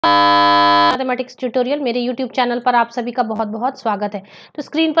Mathematics tutorial मेरे YouTube channel पर आप सभी का बहुत बहुत स्वागत है। तो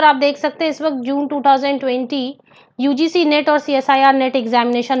स्क्रीन पर आप देख सकते हैं इस वक्त जून 2020 यूजीसी नेट और CSIR net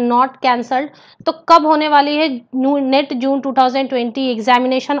examination not cancelled. तो कब होने वाली है नेट जून 2020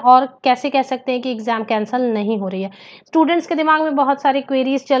 एग्जामिनेशन और कैसे कह सकते हैं कि एग्जाम कैंसिल नहीं हो रही है। स्टूडेंट्स के दिमाग में बहुत सारी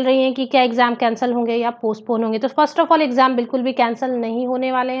क्वेरीज चल रही हैं कि क्या एग्जाम कैंसिल होंगे या पोस्टपोन होंगे। तो फर्स्ट ऑफ ऑल एग्जाम बिल्कुल भी कैंसिल नहीं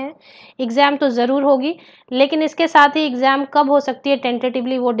होने वाले हैं। एग्जाम तो ज़रूर होगी, लेकिन इसके साथ ही एग्जाम कब हो सकती है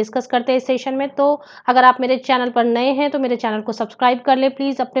टेंटेटिवली वो डिस्कस करते हैं इस सेशन में। तो अगर आप मेरे चैनल पर नए हैं तो मेरे चैनल को सब्सक्राइब कर लें,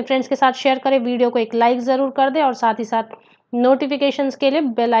 प्लीज़ अपने फ्रेंड्स के साथ शेयर करें, वीडियो को एक लाइक ज़रूर कर दें और साथ ही साथ नोटिफिकेशंस के लिए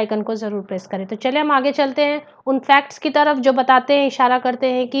बेल आइकन को ज़रूर प्रेस करें। तो चलिए हम आगे चलते हैं उन फैक्ट्स की तरफ जो बताते हैं, इशारा करते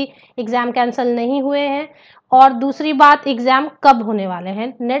हैं कि एग्ज़ाम कैंसिल नहीं हुए हैं। और दूसरी बात, एग्ज़ाम कब होने वाले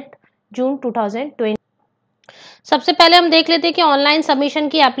हैं नेट जून 2020। सबसे पहले हम देख लेते हैं कि ऑनलाइन सबमिशन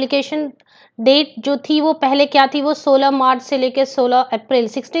की एप्लीकेशन डेट जो थी वो पहले क्या थी। वो 16 मार्च से लेकर 16 अप्रैल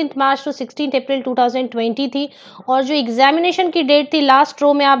 16 मार्च टू 16 अप्रैल 2020 थी। और जो एग्जामिनेशन की डेट थी लास्ट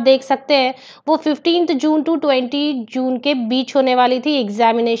रो में आप देख सकते हैं वो 15 जून टू 20 जून के बीच होने वाली थी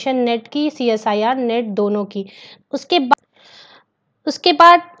एग्जामिनेशन नेट की, सीएसआईआर नेट दोनों की। उसके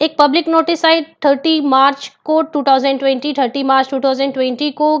बाद एक पब्लिक नोटिस आई 30 मार्च को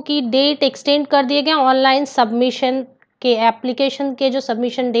 2020 को कि डेट एक्सटेंड कर दिए गए। ऑनलाइन सबमिशन के एप्लीकेशन के जो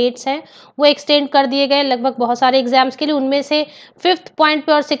सबमिशन डेट्स हैं वो एक्सटेंड कर दिए गए लगभग बहुत सारे एग्जाम्स के लिए। उनमें से 5th पॉइंट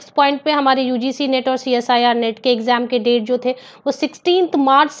पे और 6th पॉइंट पे हमारे यूजीसी नेट और सीएसआईआर नेट के एग्जाम के डेट जो थे वो 16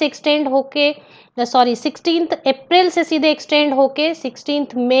 मार्च से एक्सटेंड होके 16 अप्रैल से सीधे एक्सटेंड होके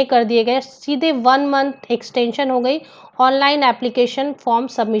 16 मई कर दिए गए। सीधे 1 मंथ एक्सटेंशन हो गई ऑनलाइन एप्लीकेशन फॉर्म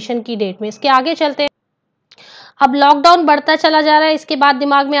सबमिशन की डेट में। इसके आगे चलते हैं। अब लॉकडाउन बढ़ता चला जा रहा है, इसके बाद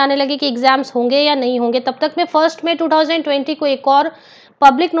दिमाग में आने लगे कि एग्जाम्स होंगे या नहीं होंगे। तब तक में 1 मई 2020 को एक और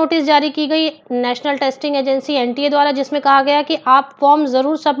पब्लिक नोटिस जारी की गई नेशनल टेस्टिंग एजेंसी एनटीए द्वारा, जिसमें कहा गया कि आप फॉर्म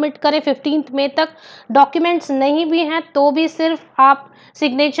ज़रूर सबमिट करें 15 मई तक। डॉक्यूमेंट्स नहीं भी हैं तो भी सिर्फ आप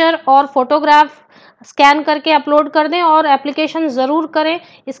सिग्नेचर और फोटोग्राफ स्कैन करके अपलोड कर दें और एप्लीकेशन ज़रूर करें।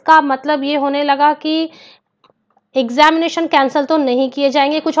 इसका मतलब ये होने लगा कि एग्जामिनेशन कैंसिल तो नहीं किए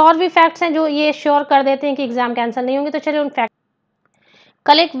जाएंगे। कुछ और भी फैक्ट्स हैं जो ये श्योर कर देते हैं कि एग्जाम कैंसिल नहीं होंगे। तो चलिए उन फैक्ट।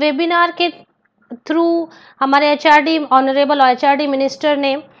 कल एक वेबिनार के थ्रू हमारे एचआरडी ऑनरेबल एचआरडी मिनिस्टर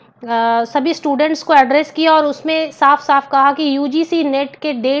ने सभी स्टूडेंट्स को एड्रेस किया और उसमें साफ साफ कहा कि यूजीसी नेट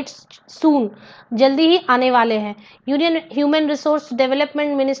के डेट्स सून जल्दी ही आने वाले हैं। Union human resource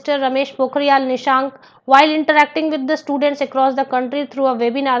development minister Ramesh Pokhriyal Nishank while interacting with the students across the country through a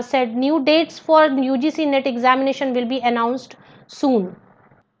webinar said new dates for UGC NET examination will be announced soon.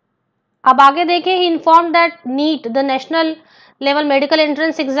 अब आगे देखें, he informed that NEET the national level medical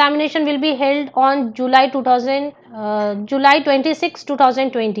entrance examination will be held on July 26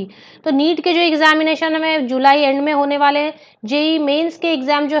 2020। तो NEET के जो examination है जुलाई and में होने वाले हैं। जेई मेंस के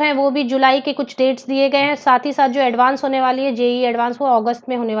एग्जाम जो है वो भी जुलाई के कुछ डेट्स दिए गए हैं। साथ ही साथ जो एडवांस होने वाली है जेई एडवांस वो अगस्त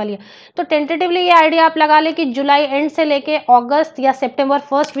में होने वाली है। तो टेंटेटिवली ये आइडिया आप लगा लें कि जुलाई एंड से लेके अगस्त या सितंबर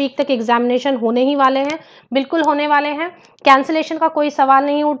फर्स्ट वीक तक एग्जामिनेशन होने ही वाले हैं, बिल्कुल होने वाले हैं। कैंसिलेशन का कोई सवाल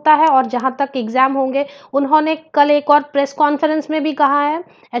नहीं उठता है। और जहां तक एग्जाम होंगे, उन्होंने कल एक और प्रेस कॉन्फ्रेंस में भी कहा है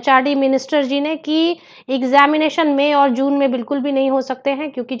एचआरडी मिनिस्टर जी ने कि एग्जामिनेशन मई और जून में बिल्कुल भी नहीं हो सकते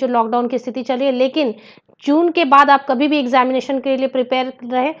हैं क्योंकि जो लॉकडाउन की स्थिति चली है। लेकिन जून के बाद आप कभी भी एग्जामिनेशन के लिए प्रिपेयर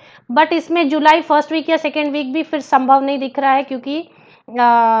रहे। बट इसमें जुलाई फर्स्ट वीक या सेकेंड वीक भी फिर संभव नहीं दिख रहा है क्योंकि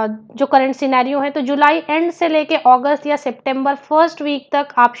जो करंट सिनेरियो है। तो जुलाई एंड से लेके अगस्त या सितंबर फर्स्ट वीक तक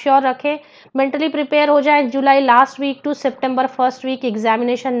आप श्योर रखें, मेंटली प्रिपेयर हो जाएं। जुलाई last week to September first week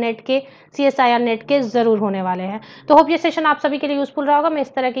examination net के सीएसआईआर नेट के ज़रूर होने वाले हैं। तो होप ये सेशन आप सभी के लिए यूजफुल रहा होगा। मैं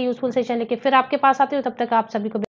इस तरह के यूजफुल सेशन लेके फिर आपके पास आती हूँ। तब तक आप सभी को